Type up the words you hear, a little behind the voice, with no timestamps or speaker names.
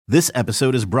This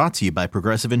episode is brought to you by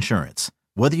Progressive Insurance.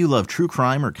 Whether you love true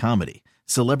crime or comedy,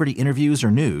 celebrity interviews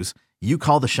or news, you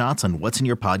call the shots on what's in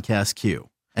your podcast queue.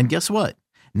 And guess what?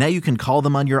 Now you can call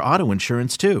them on your auto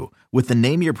insurance too with the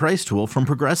Name Your Price tool from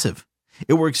Progressive.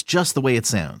 It works just the way it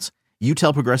sounds. You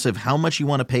tell Progressive how much you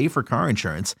want to pay for car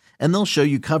insurance, and they'll show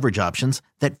you coverage options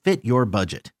that fit your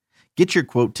budget. Get your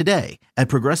quote today at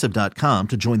Progressive.com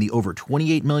to join the over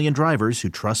 28 million drivers who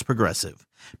trust Progressive.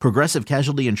 Progressive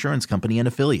Casualty Insurance Company and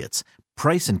Affiliates.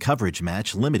 Price and coverage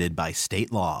match limited by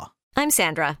state law. I'm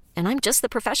Sandra, and I'm just the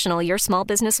professional your small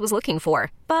business was looking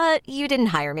for. But you didn't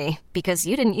hire me because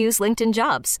you didn't use LinkedIn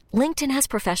Jobs. LinkedIn has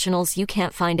professionals you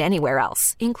can't find anywhere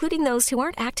else, including those who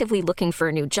aren't actively looking for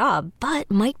a new job, but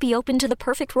might be open to the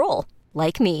perfect role,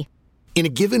 like me. In a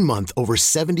given month, over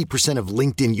 70% of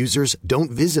LinkedIn users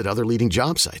don't visit other leading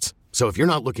job sites. So if you're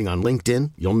not looking on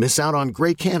LinkedIn, you'll miss out on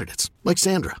great candidates like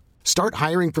Sandra. Start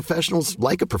hiring professionals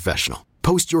like a professional.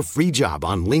 Post your free job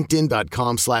on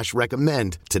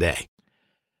linkedin.com/recommend today.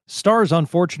 Stars,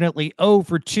 unfortunately, 0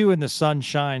 for 2 in the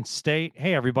Sunshine State.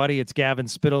 Hey, everybody, it's Gavin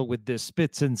Spittle with this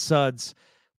Spits and Suds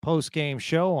post-game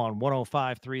show on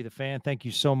 105.3 The Fan. Thank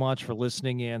you so much for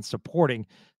listening and supporting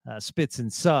Spits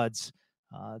and Suds.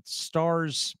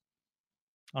 Stars,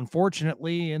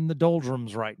 unfortunately, in the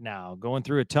doldrums right now, going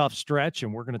through a tough stretch,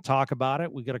 and we're going to talk about it.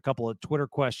 We got a couple of Twitter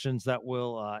questions that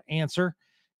we'll answer,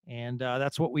 and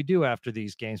that's what we do after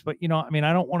these games. But, I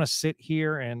don't want to sit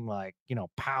here and,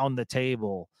 pound the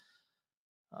table.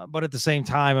 But at the same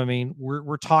time,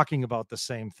 we're talking about the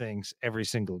same things every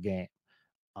single game,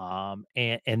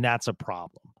 and that's a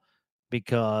problem.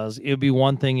 Because it would be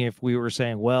one thing if we were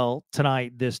saying, well,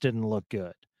 tonight this didn't look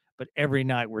good. But every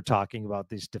night we're talking about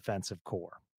this defensive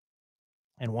core.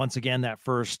 And once again, that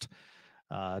first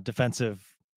defensive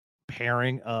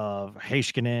pairing of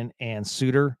Heiskanen and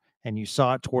Suter, and you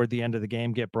saw it toward the end of the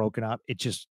game get broken up. It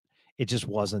just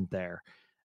wasn't there.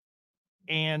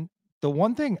 And the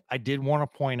one thing I did want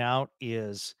to point out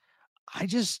is I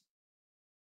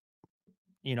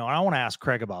want to ask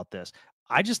Craig about this.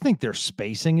 I just think their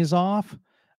spacing is off.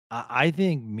 I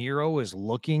think Miro is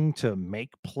looking to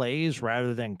make plays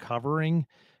rather than covering,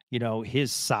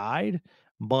 his side.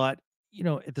 But,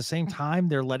 at the same time,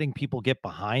 they're letting people get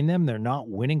behind them. They're not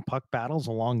winning puck battles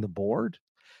along the board.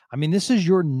 This is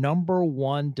your number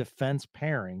one defense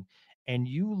pairing. And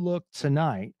you look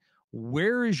tonight,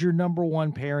 where is your number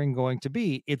one pairing going to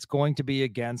be? It's going to be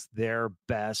against their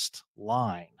best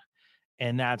line.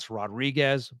 And that's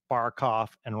Rodriguez,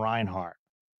 Barkov, and Reinhart.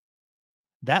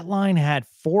 That line had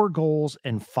 4 goals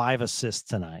and 5 assists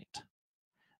tonight.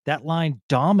 That line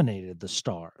dominated the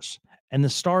Stars, and the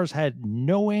Stars had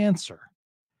no answer.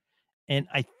 And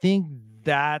I think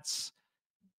that's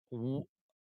an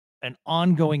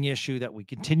ongoing issue that we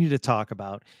continue to talk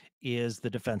about is the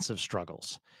defensive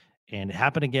struggles. And it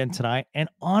happened again tonight. And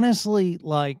honestly,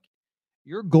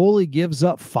 your goalie gives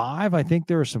up 5. I think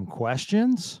there are some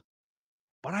questions.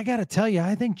 But I got to tell you,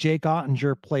 I think Jake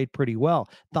Ottinger played pretty well.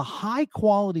 The high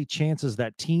quality chances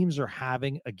that teams are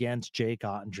having against Jake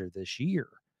Ottinger this year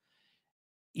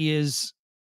is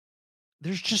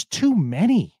there's just too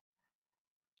many.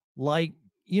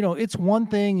 It's one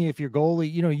thing if your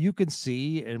goalie, you can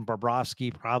see, and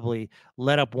Bobrovsky probably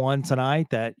let up one tonight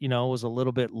that, was a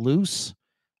little bit loose.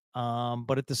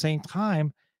 But at the same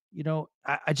time,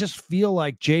 I just feel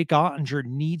like Jake Ottinger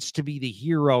needs to be the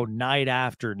hero night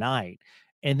after night.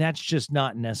 And that's just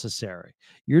not necessary.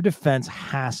 Your defense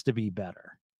has to be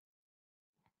better.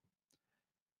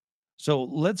 So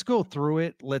let's go through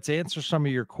it. Let's answer some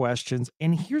of your questions.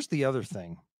 And here's the other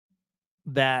thing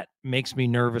that makes me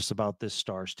nervous about this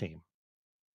Stars team.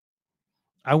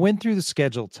 I went through the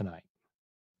schedule tonight.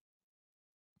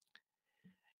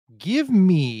 Give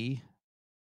me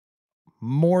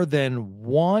more than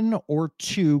 1 or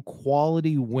 2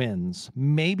 quality wins,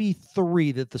 maybe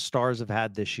 3 that the Stars have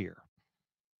had this year.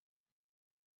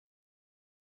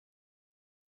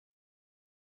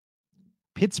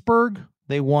 Pittsburgh,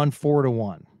 they won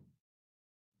 4-1.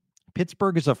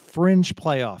 Pittsburgh is a fringe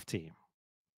playoff team.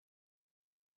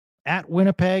 At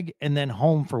Winnipeg and then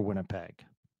home for Winnipeg.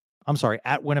 I'm sorry,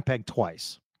 at Winnipeg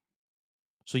twice.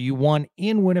 So you won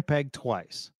in Winnipeg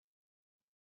twice.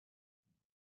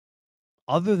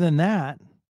 Other than that,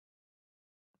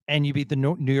 and you beat the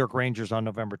New York Rangers on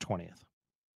November 20th.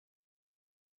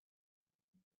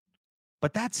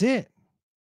 But that's it.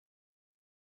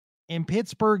 And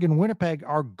Pittsburgh and Winnipeg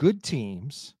are good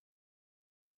teams,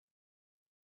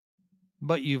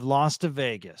 but you've lost to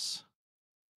Vegas.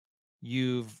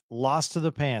 You've lost to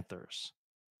the Panthers.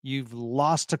 You've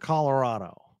lost to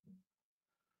Colorado.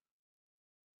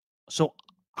 So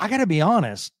I got to be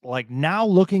honest, like now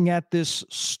looking at this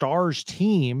Stars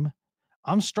team,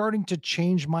 I'm starting to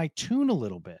change my tune a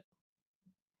little bit.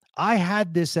 I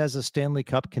had this as a Stanley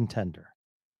Cup contender.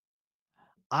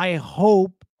 I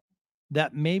hope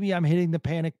that maybe I'm hitting the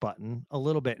panic button a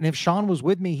little bit. And if Sean was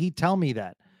with me, he'd tell me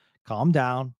that. Calm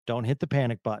down, don't hit the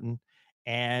panic button.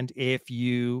 And if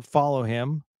you follow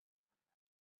him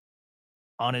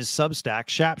on his Substack,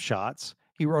 Shap Shots,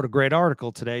 he wrote a great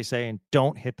article today saying,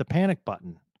 don't hit the panic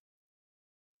button.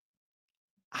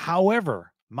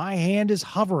 However, my hand is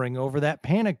hovering over that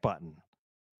panic button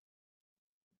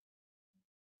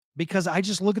because I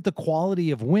just look at the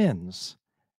quality of wins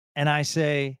and I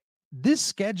say, this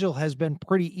schedule has been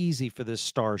pretty easy for this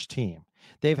Stars team.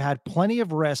 They've had plenty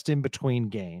of rest in between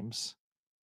games.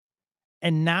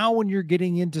 And now when you're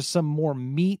getting into some more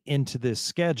meat into this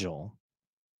schedule,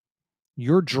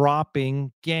 you're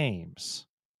dropping games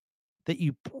that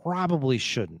you probably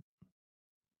shouldn't.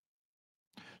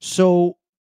 So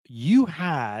you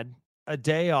had a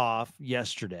day off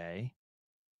yesterday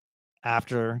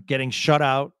after getting shut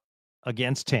out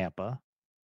against Tampa.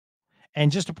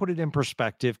 And just to put it in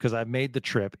perspective, because I've made the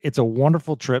trip, it's a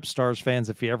wonderful trip, Stars fans.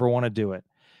 If you ever want to do it,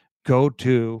 go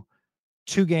to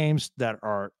two games that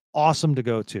are awesome to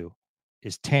go to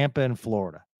is Tampa and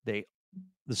Florida. The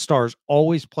Stars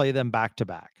always play them back to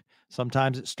back.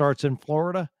 Sometimes it starts in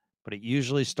Florida, but it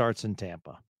usually starts in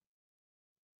Tampa.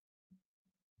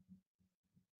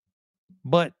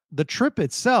 But the trip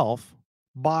itself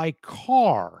by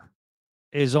car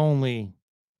is only,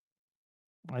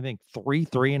 I think,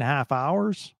 3.5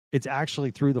 hours. It's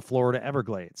actually through the Florida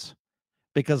Everglades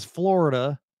because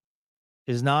Florida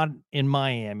is not in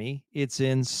Miami. It's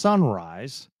in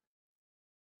Sunrise,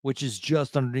 which is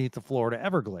just underneath the Florida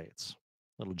Everglades.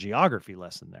 Little geography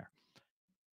lesson there.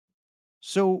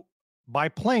 So by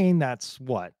plane, that's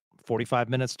what, 45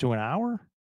 minutes to an hour?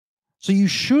 So you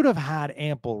should have had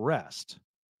ample rest.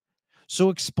 So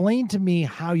explain to me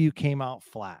how you came out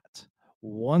flat.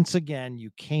 Once again, you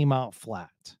came out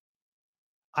flat.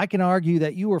 I can argue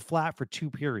that you were flat for 2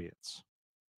 periods.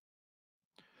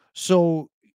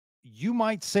 So you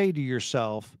might say to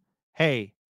yourself,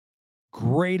 hey,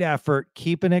 great effort,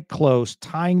 keeping it close,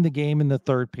 tying the game in the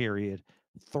third period,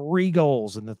 3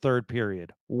 goals in the third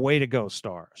period. Way to go,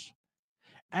 Stars.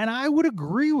 And I would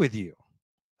agree with you.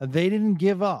 They didn't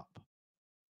give up.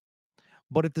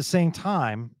 But at the same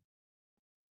time,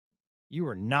 you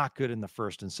were not good in the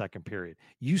first and second period.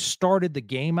 You started the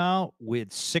game out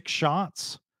with 6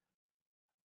 shots.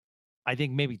 I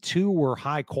think maybe 2 were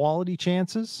high quality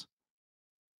chances,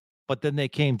 but then they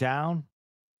came down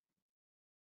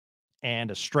and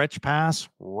a stretch pass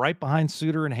right behind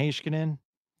Suter and Heiskanen.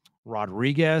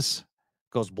 Rodriguez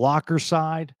goes blocker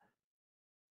side.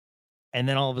 And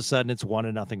then all of a sudden it's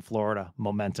 1-0 Florida.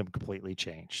 Momentum completely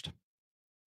changed.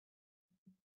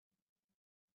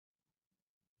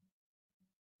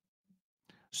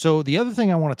 So the other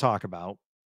thing I want to talk about,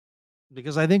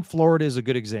 because I think Florida is a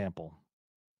good example.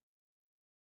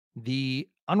 The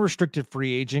unrestricted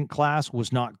free agent class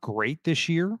was not great this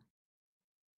year,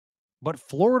 but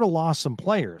Florida lost some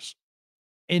players.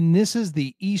 And this is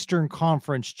the Eastern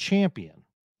Conference champion.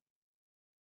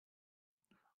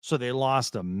 So they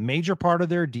lost a major part of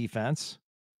their defense,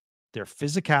 their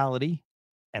physicality,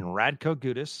 and Radko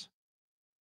Gudas.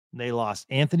 They lost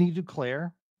Anthony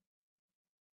Duclair.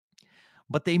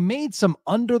 But they made some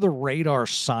under-the-radar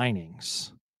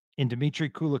signings in Dmitry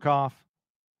Kulikov,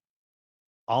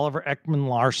 Oliver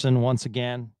Ekman-Larsson once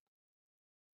again,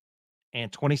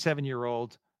 and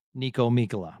 27-year-old Nico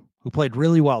Mikkola, who played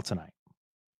really well tonight.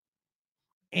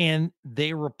 And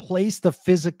they replaced the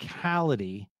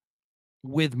physicality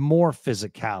with more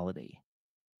physicality.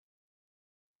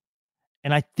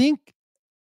 And I think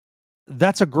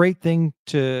that's a great thing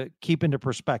to keep into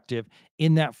perspective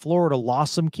in that Florida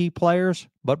lost some key players,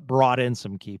 but brought in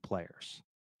some key players.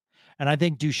 And I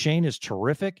think Duchesne is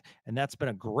terrific, and that's been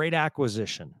a great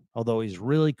acquisition, although he's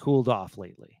really cooled off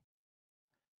lately.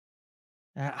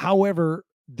 However,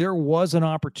 there was an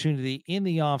opportunity in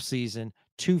the offseason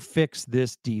to fix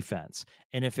this defense.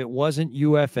 And if it wasn't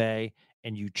UFA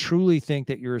and you truly think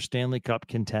that you're a Stanley Cup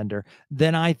contender,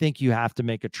 then I think you have to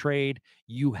make a trade.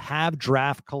 You have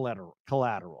draft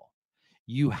collateral.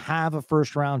 You have a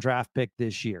first-round draft pick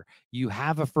this year. You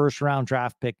have a first-round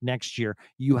draft pick next year.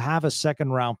 You have a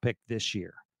second-round pick this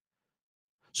year.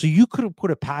 So you could have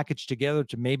put a package together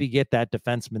to maybe get that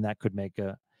defenseman that could make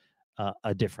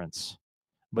a difference.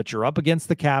 But you're up against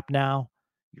the cap now.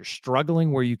 You're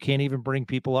struggling where you can't even bring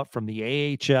people up from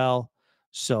the AHL.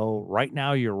 So right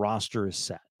now your roster is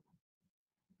set.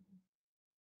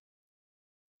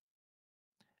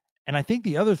 And I think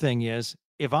the other thing is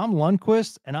if I'm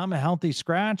Lundqvist and I'm a healthy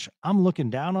scratch, I'm looking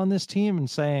down on this team and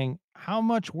saying, how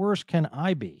much worse can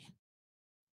I be?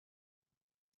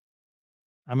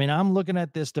 I mean, I'm looking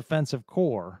at this defensive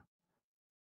core,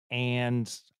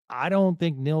 and I don't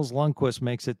think Nils Lundqvist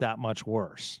makes it that much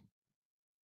worse.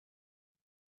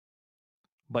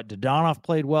 But Dodonov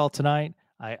played well tonight.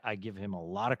 I give him a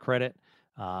lot of credit.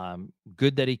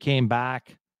 Good that he came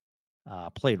back,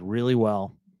 played really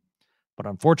well. But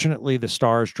unfortunately, the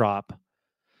Stars drop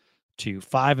to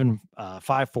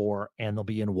 5-4, and they'll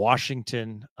be in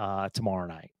Washington tomorrow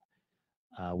night.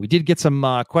 We did get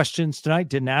some questions tonight.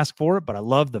 Didn't ask for it, but I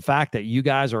love the fact that you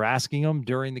guys are asking them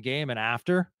during the game and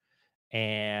after.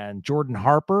 And Jordan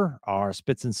Harper, our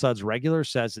Spits and Suds regular,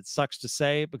 says it sucks to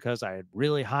say because I had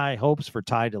really high hopes for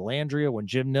Ty Dellandrea when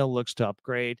Jim Nill looks to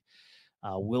upgrade.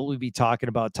 Will we be talking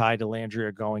about Ty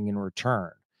Dellandrea going in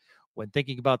return? When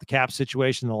thinking about the cap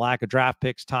situation and the lack of draft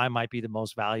picks, Ty might be the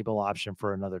most valuable option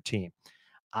for another team.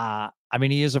 I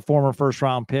mean, he is a former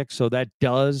first-round pick, so that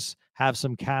does have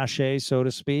some cachet, so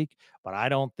to speak. But I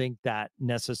don't think that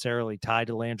necessarily Ty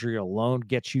Dellandrea alone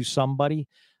gets you somebody.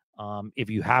 If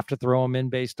you have to throw him in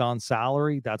based on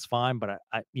salary, that's fine. But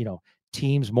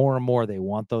teams more and more, they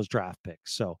want those draft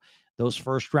picks. So those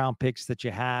first-round picks that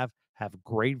you have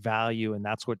great value, and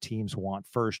that's what teams want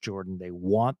first, Jordan. They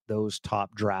want those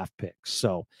top draft picks.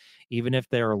 So even if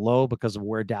they're low because of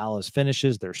where Dallas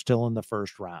finishes, they're still in the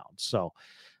first round. So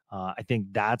I think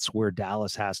that's where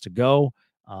Dallas has to go.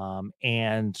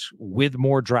 And with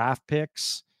more draft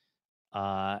picks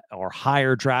or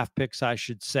higher draft picks, I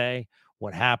should say,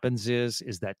 what happens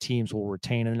is that teams will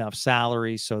retain enough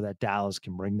salary so that Dallas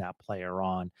can bring that player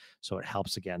on. So it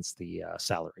helps against the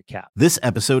salary cap. This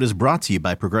episode is brought to you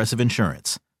by Progressive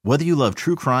Insurance. Whether you love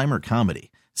true crime or comedy,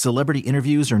 celebrity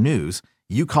interviews or news,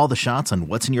 you call the shots on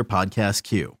what's in your podcast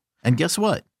queue. And guess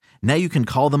what? Now you can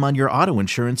call them on your auto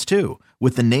insurance too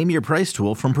with the Name Your Price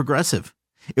tool from Progressive.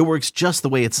 It works just the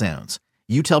way it sounds.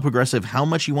 You tell Progressive how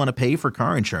much you want to pay for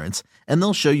car insurance, and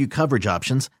they'll show you coverage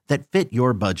options that fit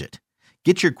your budget.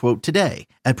 Get your quote today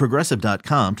at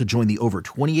Progressive.com to join the over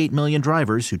 28 million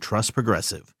drivers who trust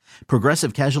Progressive.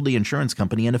 Progressive Casualty Insurance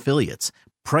Company and Affiliates.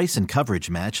 Price and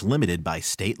coverage match limited by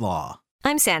state law.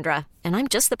 I'm Sandra, and I'm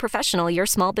just the professional your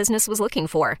small business was looking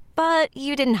for. But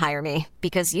you didn't hire me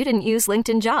because you didn't use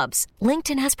LinkedIn Jobs.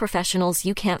 LinkedIn has professionals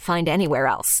you can't find anywhere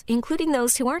else, including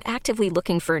those who aren't actively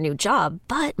looking for a new job,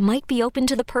 but might be open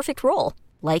to the perfect role,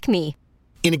 like me.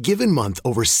 In a given month,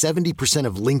 over 70%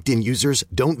 of LinkedIn users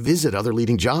don't visit other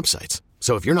leading job sites.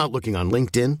 So if you're not looking on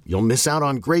LinkedIn, you'll miss out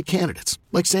on great candidates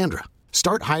like Sandra.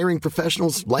 Start hiring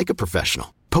professionals like a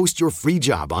professional. Post your free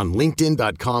job on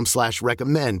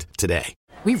linkedin.com/recommend today.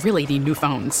 We really need new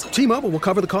phones. T-Mobile will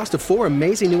cover the cost of 4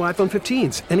 amazing new iPhone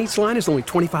 15s, and each line is only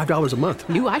 $25 a month.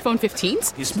 New iPhone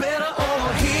 15s? It's better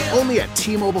over here. Only at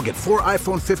T-Mobile, get 4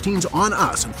 iPhone 15s on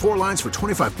us and 4 lines for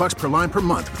 $25 per line per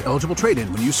month with eligible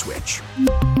trade-in when you switch.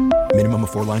 Minimum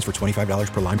of 4 lines for $25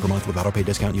 per line per month with autopay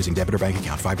discount using debit or bank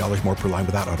account. $5 more per line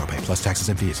without autopay, plus taxes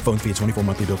and fees. Phone fee at 24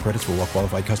 monthly bill credits for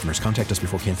well-qualified customers. Contact us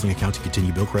before canceling account to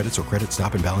continue bill credits or credit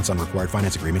stop and balance on required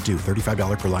finance agreement due.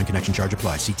 $35 per line connection charge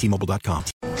applies. See T-Mobile.com.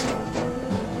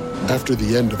 After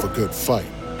the end of a good fight,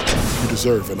 you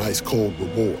deserve an ice-cold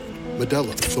reward.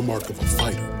 Modelo is the mark of a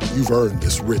fighter. You've earned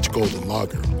this rich golden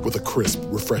lager with a crisp,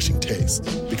 refreshing taste.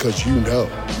 Because you know,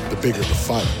 the bigger the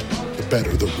fight, the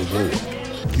better the reward.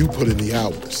 You put in the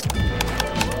hours,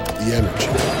 the energy,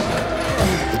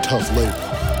 the tough labor.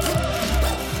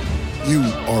 You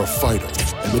are a fighter,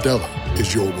 and Modelo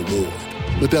is your reward.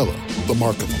 Modelo, the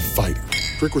mark of a fighter.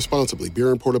 Drink responsibly. Beer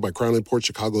imported by Crown Imports,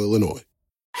 Chicago, Illinois.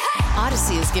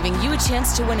 Odyssey is giving you a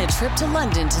chance to win a trip to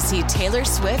London to see Taylor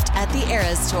Swift at the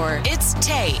Eras Tour. It's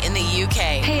Tay in the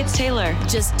UK. Hey, it's Taylor.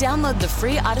 Just download the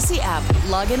free Odyssey app,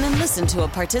 log in and listen to a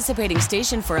participating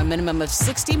station for a minimum of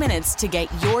 60 minutes to get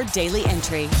your daily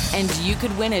entry. And you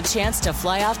could win a chance to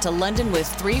fly off to London with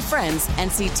 3 friends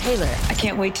and see Taylor. I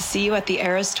can't wait to see you at the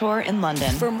Eras Tour in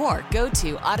London. For more, go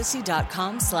to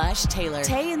odyssey.com/Taylor.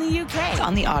 Tay in the UK. It's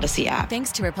on the Odyssey app.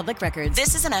 Thanks to Republic Records.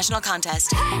 This is a national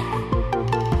contest.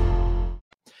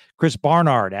 Chris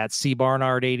Barnard at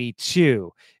cbarnard82.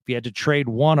 If you had to trade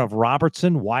one of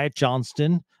Robertson, Wyatt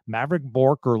Johnston, Maverick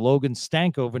Bork, or Logan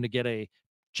Stankoven to get a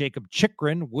Jacob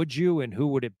Chikrin, would you, and who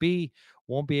would it be?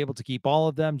 Won't be able to keep all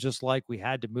of them, just like we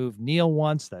had to move Neal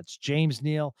once. That's James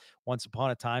Neal. Once upon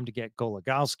a time to get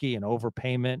Goligoski, an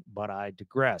overpayment, but I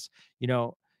digress. You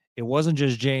know, it wasn't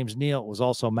just James Neal. It was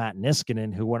also Matt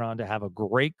Niskanen, who went on to have a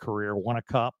great career, won a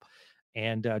cup.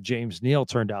 And James Neal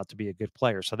turned out to be a good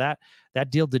player. So that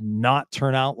deal did not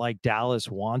turn out like Dallas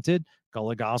wanted.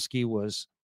 Goligoski was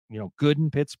good in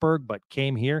Pittsburgh, but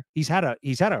came here. He's had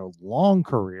a long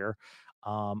career.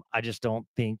 I just don't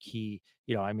think he,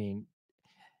 I mean,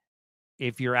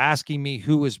 if you're asking me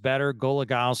who is better,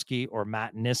 Goligoski or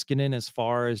Matt Niskanen as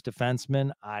far as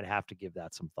defensemen, I'd have to give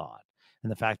that some thought.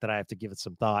 And the fact that I have to give it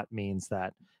some thought means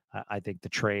that I think the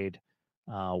trade,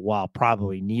 while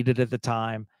probably needed at the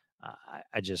time,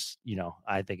 I just,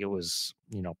 I think it was,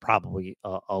 probably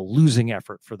a losing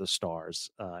effort for the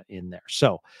Stars in there.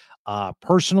 So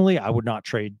personally, I would not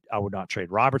trade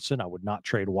Robertson. I would not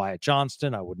trade Wyatt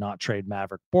Johnston. I would not trade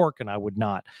Maverick Bork, and I would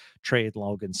not trade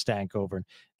Logan Stankoven.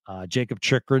 Jacob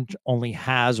Chikrin only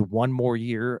has one more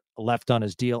year left on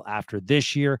his deal after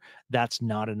this year. That's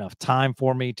not enough time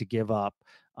for me to give up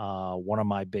one of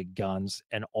my big guns,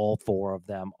 and all four of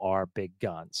them are big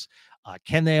guns.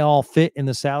 Can they all fit in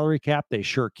the salary cap? They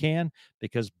sure can,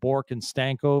 because Bork and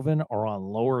Stankoven are on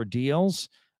lower deals.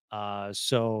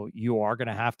 So you are going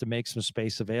to have to make some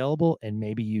space available, and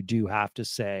maybe you do have to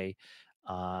say,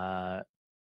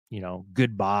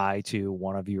 goodbye to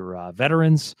one of your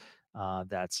veterans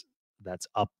that's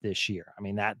up this year. I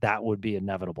mean, that would be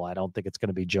inevitable. I don't think it's going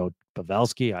to be Joe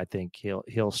Pavelski. I think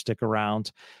he'll stick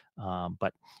around.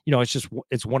 But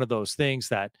it's one of those things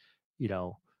that,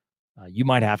 you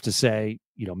might have to say,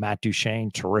 Matt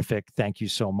Duchene, terrific. Thank you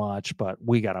so much, but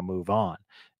we got to move on,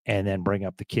 and then bring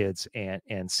up the kids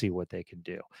and see what they can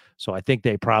do. So I think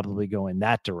they probably go in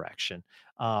that direction.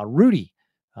 Rudy,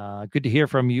 good to hear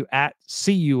from you at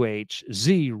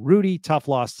CUHZ. Rudy, tough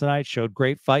loss tonight. Showed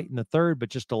great fight in the third, but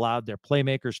just allowed their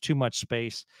playmakers too much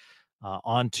space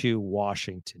onto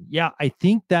Washington. Yeah, I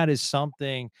think that is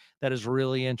something that is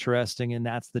really interesting, and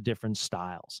that's the different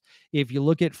styles. If you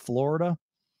look at Florida,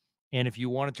 and if you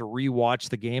wanted to rewatch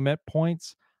the game at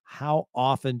points, how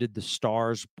often did the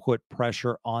Stars put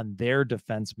pressure on their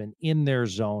defensemen in their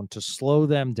zone to slow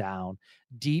them down,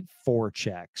 deep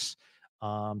forechecks,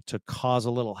 to cause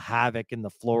a little havoc in the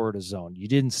Florida zone? You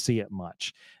didn't see it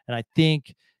much. And I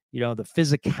think, the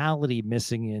physicality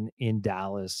missing in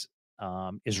Dallas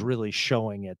is really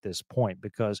showing at this point,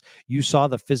 because you saw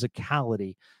the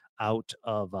physicality out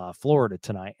of Florida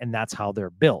tonight, and that's how they're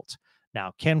built.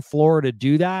 Now, can Florida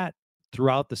do that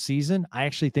throughout the season? I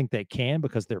actually think they can,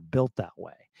 because they're built that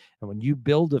way. And when you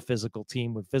build a physical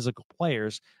team with physical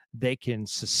players, they can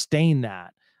sustain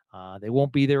that. They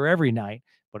won't be there every night,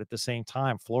 but at the same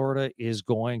time, Florida is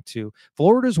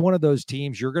one of those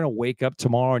teams you're going to wake up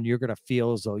tomorrow and you're going to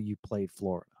feel as though you played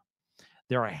Florida.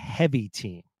 They're a heavy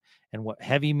team. And what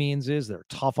heavy means is they're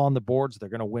tough on the boards. They're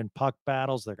going to win puck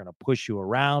battles. They're going to push you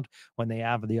around. When they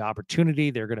have the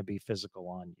opportunity, they're going to be physical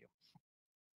on you.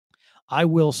 I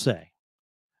will say,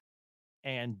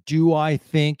 and do I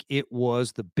think it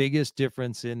was the biggest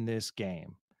difference in this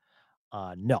game?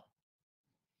 No.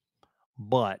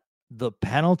 But the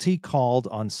penalty called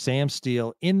on Sam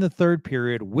Steele in the third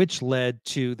period, which led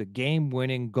to the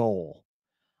game-winning goal,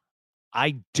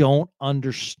 I don't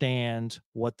understand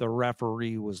what the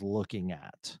referee was looking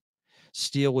at.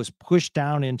 Steele was pushed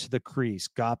down into the crease,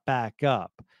 got back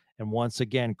up, and once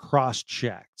again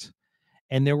cross-checked.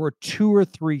 And there were 2 or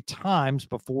 3 times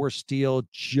before Steele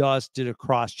just did a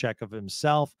cross-check of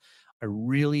himself. I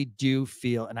really do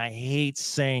feel, and I hate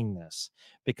saying this,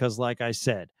 because like I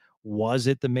said, was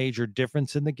it the major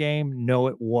difference in the game? No,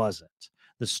 it wasn't.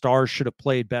 The Stars should have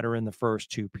played better in the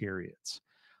first 2 periods.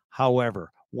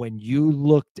 However, when you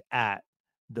looked at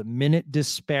the minute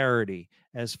disparity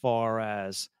as far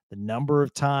as the number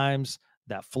of times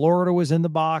that Florida was in the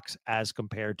box as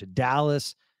compared to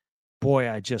Dallas,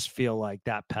 boy, I just feel like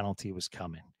that penalty was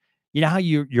coming. You know how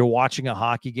you're watching a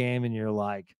hockey game and you're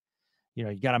like,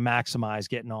 you got to maximize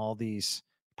getting all these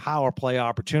power play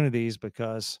opportunities,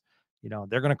 because,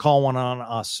 they're going to call one on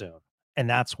us soon. And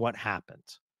that's what happened.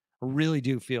 I really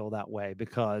do feel that way,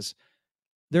 because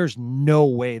there's no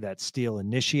way that Steele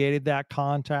initiated that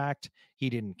contact. He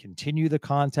didn't continue the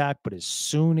contact, but as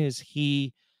soon as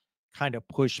he kind of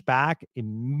pushed back,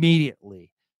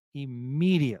 immediately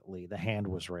the hand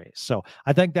was raised. So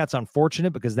I think that's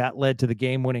unfortunate, because that led to the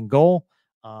game-winning goal.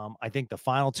 I think the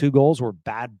final 2 goals were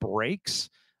bad breaks.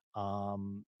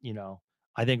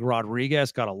 I think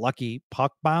Rodriguez got a lucky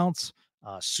puck bounce.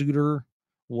 Suter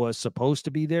was supposed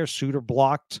to be there. Suter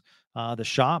blocked the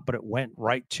shot, but it went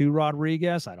right to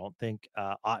Rodriguez. I don't think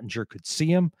Ottinger could see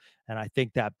him. And I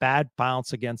think that bad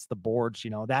bounce against the boards,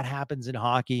 that happens in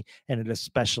hockey, and it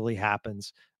especially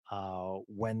happens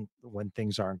when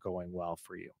things aren't going well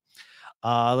for you.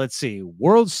 Let's see.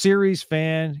 World Series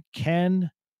fan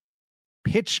Ken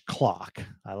Pitch Clock.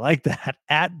 I like that.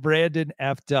 At Brandon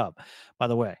F. Dub. By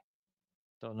the way,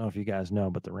 Don't know if you guys know,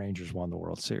 but the Rangers won the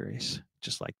World Series.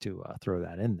 Just like to throw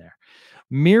that in there.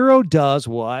 Miro does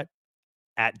what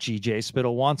at GJ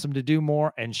Spittle wants him to do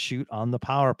more and shoot on the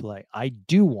power play. I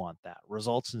do want that.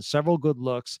 Results in several good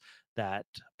looks that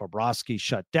Bobrovsky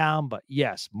shut down, but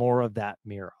yes, more of that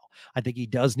Miro. I think he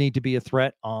does need to be a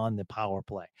threat on the power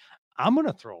play. I'm going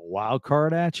to throw a wild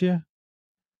card at you.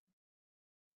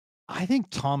 I think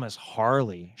Thomas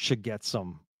Harley should get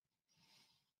some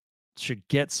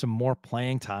more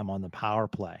playing time on the power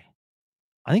play.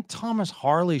 I think Thomas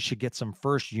Harley should get some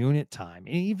first unit time.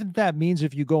 And even if that means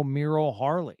if you go Miro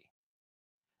Harley.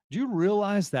 Do you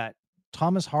realize that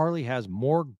Thomas Harley has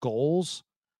more goals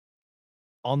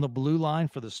on the blue line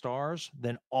for the Stars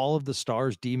than all of the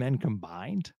Stars D-men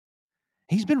combined?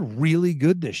 He's been really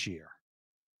good this year.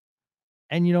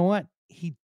 And you know what?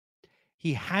 He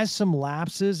has some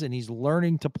lapses and he's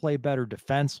learning to play better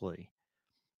defensively.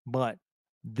 But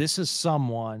this is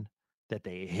someone that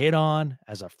they hit on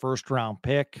as a first-round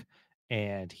pick,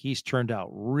 and he's turned out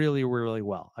really, really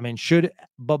well. I mean, should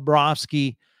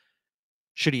Bobrovsky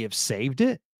have saved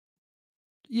it?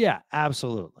 Yeah,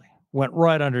 absolutely. Went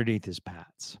right underneath his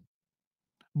pads.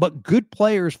 But good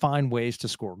players find ways to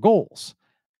score goals,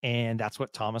 and that's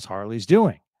what Thomas Harley's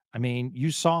doing. I mean,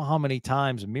 you saw how many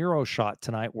times Miro shot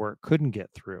tonight where it couldn't get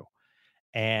through.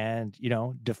 And,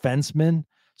 defensemen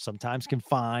sometimes can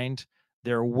find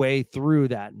their way through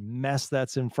that mess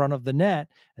that's in front of the net,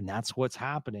 and that's what's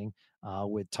happening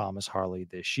with Thomas Harley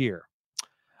this year.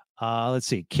 Let's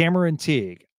see. Cameron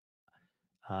Teague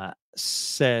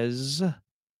says...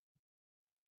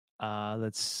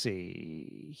 let's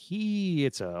see.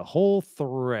 It's a whole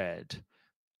thread.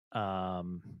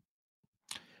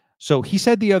 So he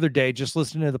said the other day, just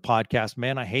listening to the podcast,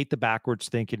 man, I hate the backwards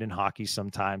thinking in hockey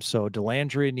sometimes. So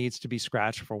Dellandrea needs to be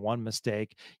scratched for one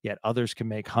mistake, yet others can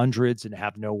make hundreds and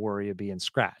have no worry of being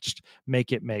scratched.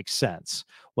 Make it make sense.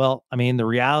 Well, I mean, the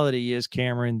reality is,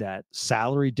 Cameron, that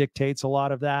salary dictates a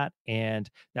lot of that. And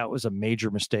that was a major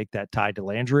mistake that Ty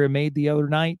Dellandrea made the other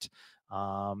night.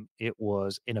 It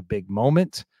was in a big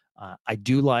moment. I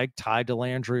do like Ty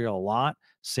Dellandrea a lot.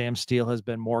 Sam Steele has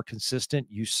been more consistent.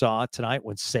 You saw tonight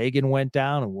when Sagan went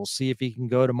down, and we'll see if he can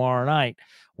go tomorrow night.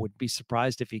 Wouldn't be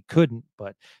surprised if he couldn't,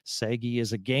 but Sagi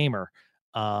is a gamer.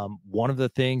 One of the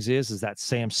things is that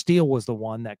Sam Steele was the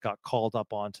one that got called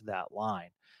up onto that line.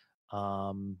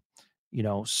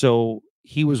 So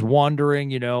he was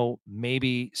wondering,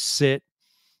 maybe sit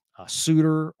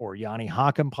Suter or Yanni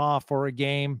Hakanpää for a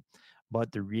game.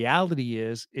 But the reality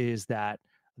is that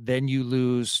then you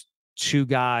lose two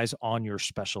guys on your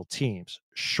special teams.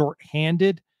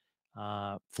 Shorthanded,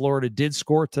 Florida did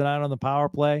score tonight on the power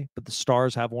play, but the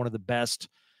Stars have one of the best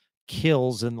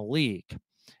kills in the league.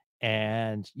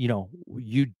 And,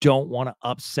 you don't want to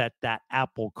upset that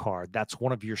apple card. That's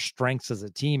one of your strengths as a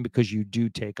team because you do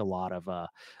take a lot of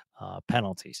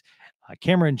penalties.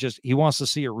 Cameron he wants to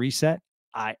see a reset.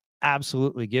 I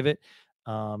absolutely give it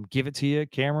to you,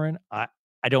 Cameron. I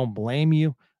don't blame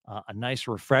you. A nice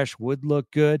refresh would look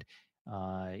good.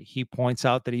 He points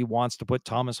out that he wants to put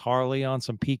Thomas Harley on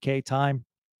some PK time.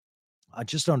 I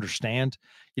just understand,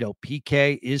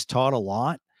 PK is taught a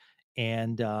lot,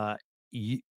 and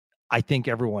I think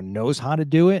everyone knows how to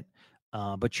do it,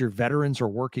 but your veterans are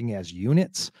working as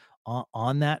units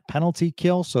on that penalty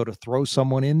kill. So to throw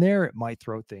someone in there, it might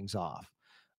throw things off.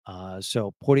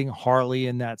 So putting Harley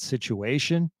in that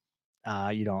situation,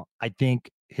 I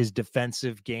think his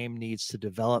defensive game needs to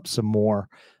develop some more.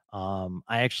 I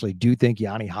actually do think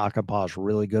Yanni Hakanpää is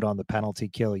really good on the penalty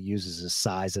kill. He uses his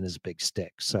size and his big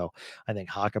stick. So I think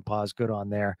Hakanpää is good on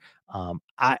there.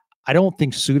 I don't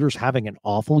think Suter's having an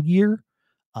awful year.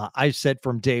 I said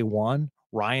from day one,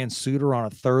 Ryan Suter on a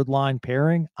third line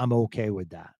pairing, I'm okay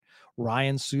with that.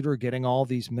 Ryan Suter getting all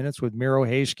these minutes with Miro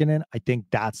Heiskanen, I think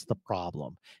that's the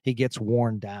problem. He gets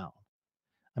worn down.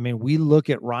 I mean, we look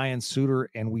at Ryan Suter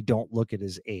and we don't look at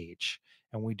his age,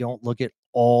 and we don't look at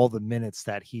all the minutes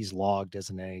that he's logged as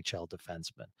an NHL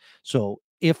defenseman. So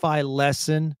if I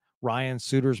lessen Ryan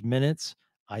Suter's minutes,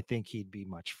 I think he'd be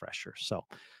much fresher. So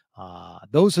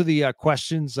those are the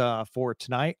questions for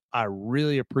tonight. I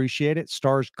really appreciate it.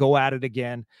 Stars go at it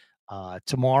again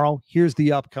tomorrow. Here's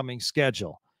the upcoming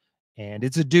schedule, and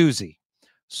it's a doozy.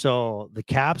 So the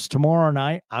Caps tomorrow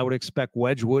night, I would expect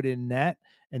Wedgwood in net.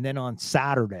 And then on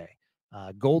Saturday,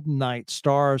 Golden Knight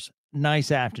Stars,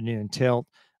 nice afternoon tilt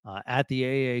at the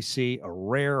AAC, a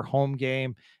rare home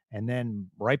game. And then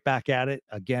right back at it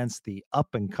against the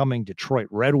up-and-coming Detroit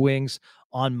Red Wings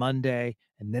on Monday.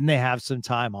 And then they have some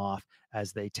time off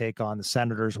as they take on the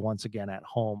Senators once again at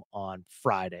home on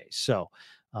Friday. So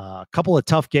a couple of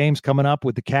tough games coming up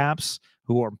with the Caps,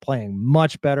 who are playing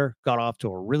much better, got off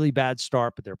to a really bad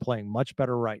start, but they're playing much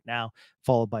better right now,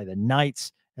 followed by the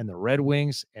Knights and the Red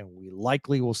Wings. And we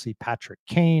likely will see Patrick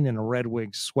Kane in a Red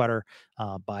Wings sweater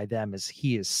by them, as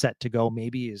he is set to go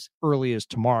maybe as early as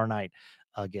tomorrow night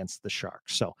against the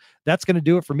Sharks. So that's going to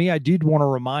do it for me. I did want to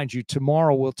remind you,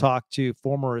 tomorrow we'll talk to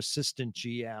former assistant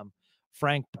GM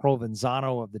Frank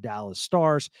Provenzano of the Dallas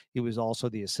Stars. He was also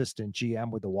the assistant GM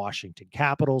with the Washington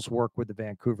Capitals, worked with the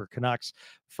Vancouver Canucks.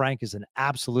 Frank is an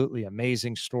absolutely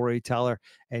amazing storyteller.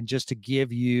 And just to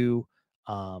give you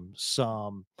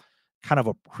some kind of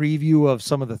a preview of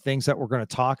some of the things that we're going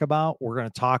to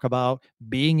talk about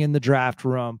being in the draft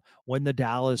room when the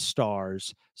Dallas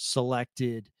Stars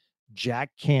selected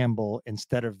Jack Campbell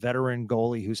instead of veteran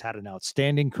goalie who's had an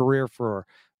outstanding career for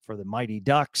the Mighty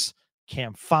Ducks,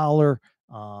 Cam Fowler,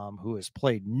 who has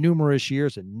played numerous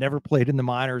years and never played in the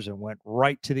minors and went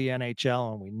right to the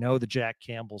NHL. And we know the Jack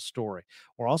Campbell story.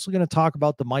 We're also going to talk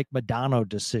about the Mike Modano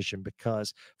decision,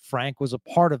 because Frank was a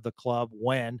part of the club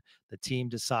when the team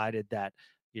decided that,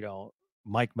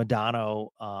 Mike Modano,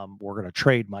 we're going to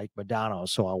trade Mike Modano.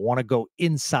 So I want to go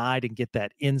inside and get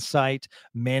that insight,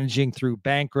 managing through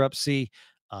bankruptcy.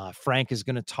 Frank is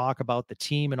going to talk about the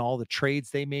team and all the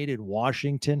trades they made in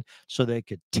Washington so they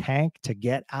could tank to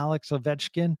get Alex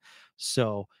Ovechkin.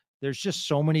 So there's just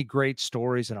so many great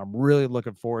stories, and I'm really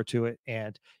looking forward to it.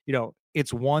 And,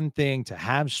 it's one thing to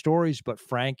have stories, but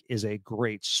Frank is a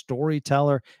great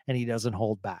storyteller and he doesn't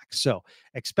hold back. So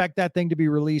expect that thing to be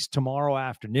released tomorrow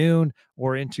afternoon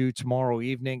or into tomorrow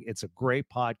evening. It's a great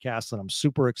podcast and I'm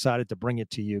super excited to bring it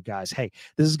to you guys. Hey,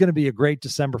 this is going to be a great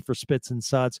December for Spits and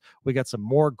Suds. We got some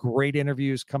more great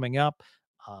interviews coming up.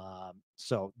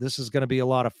 So this is going to be a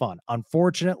lot of fun.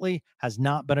 Unfortunately, has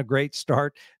not been a great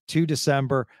start to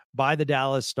December by the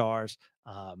Dallas Stars,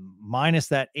 minus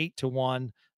that 8-1.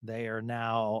 They are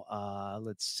now,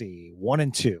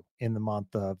 1-2 in the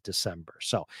month of December.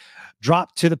 So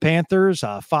drop to the Panthers,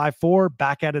 5-4,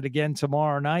 back at it again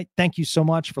tomorrow night. Thank you so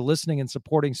much for listening and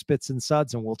supporting Spits and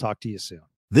Suds, and we'll talk to you soon.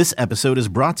 This episode is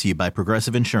brought to you by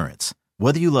Progressive Insurance.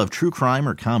 Whether you love true crime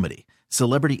or comedy,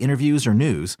 celebrity interviews or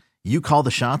news, you call the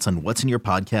shots on what's in your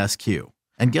podcast queue.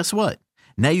 And guess what?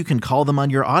 Now you can call them on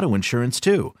your auto insurance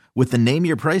too, with the Name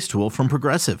Your Price tool from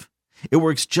Progressive. It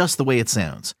works just the way it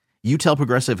sounds. You tell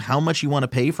Progressive how much you want to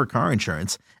pay for car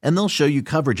insurance, and they'll show you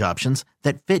coverage options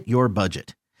that fit your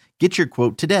budget. Get your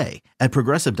quote today at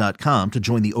Progressive.com to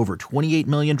join the over 28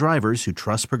 million drivers who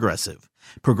trust Progressive.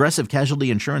 Progressive Casualty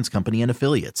Insurance Company and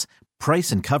Affiliates.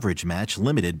 Price and coverage match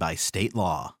limited by state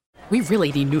law. We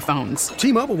really need new phones.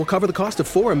 T-Mobile will cover the cost of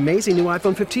 4 amazing new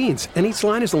iPhone 15s, and each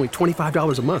line is only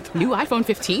 $25 a month. New iPhone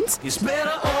 15s? It's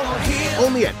better over here.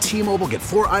 Only at T-Mobile, get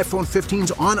 4 iPhone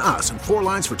 15s on us and 4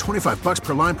 lines for $25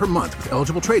 per line per month with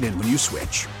eligible trade-in when you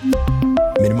switch.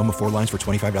 Minimum of 4 lines for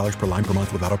 $25 per line per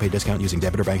month with autopay discount using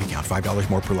debit or bank account. $5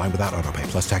 more per line without autopay,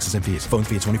 plus taxes and fees. Phone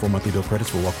fee at 24 monthly bill credits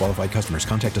for well-qualified customers.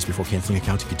 Contact us before canceling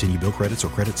account to continue bill credits or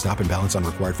credit stop and balance on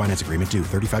required finance agreement due.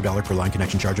 $35 per line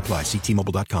connection charge applies. See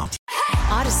T-Mobile.com.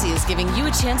 Odyssey is giving you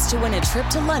a chance to win a trip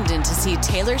to London to see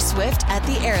Taylor Swift at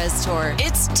the Eras Tour.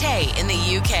 It's Tay in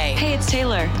the UK. Hey, it's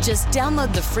Taylor. Just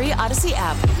download the free Odyssey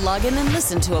app, log in and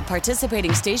listen to a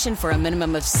participating station for a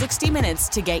minimum of 60 minutes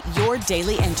to get your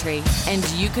daily entry. And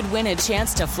you could win a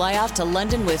chance to fly off to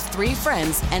London with 3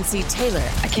 friends and see Taylor.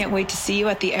 I can't wait to see you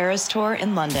at the Eras Tour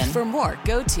in London. For more,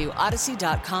 go to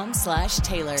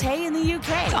odyssey.com/Taylor. Tay in the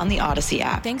UK. It's on the Odyssey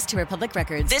app. Thanks to Republic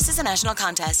Records. This is a national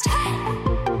contest.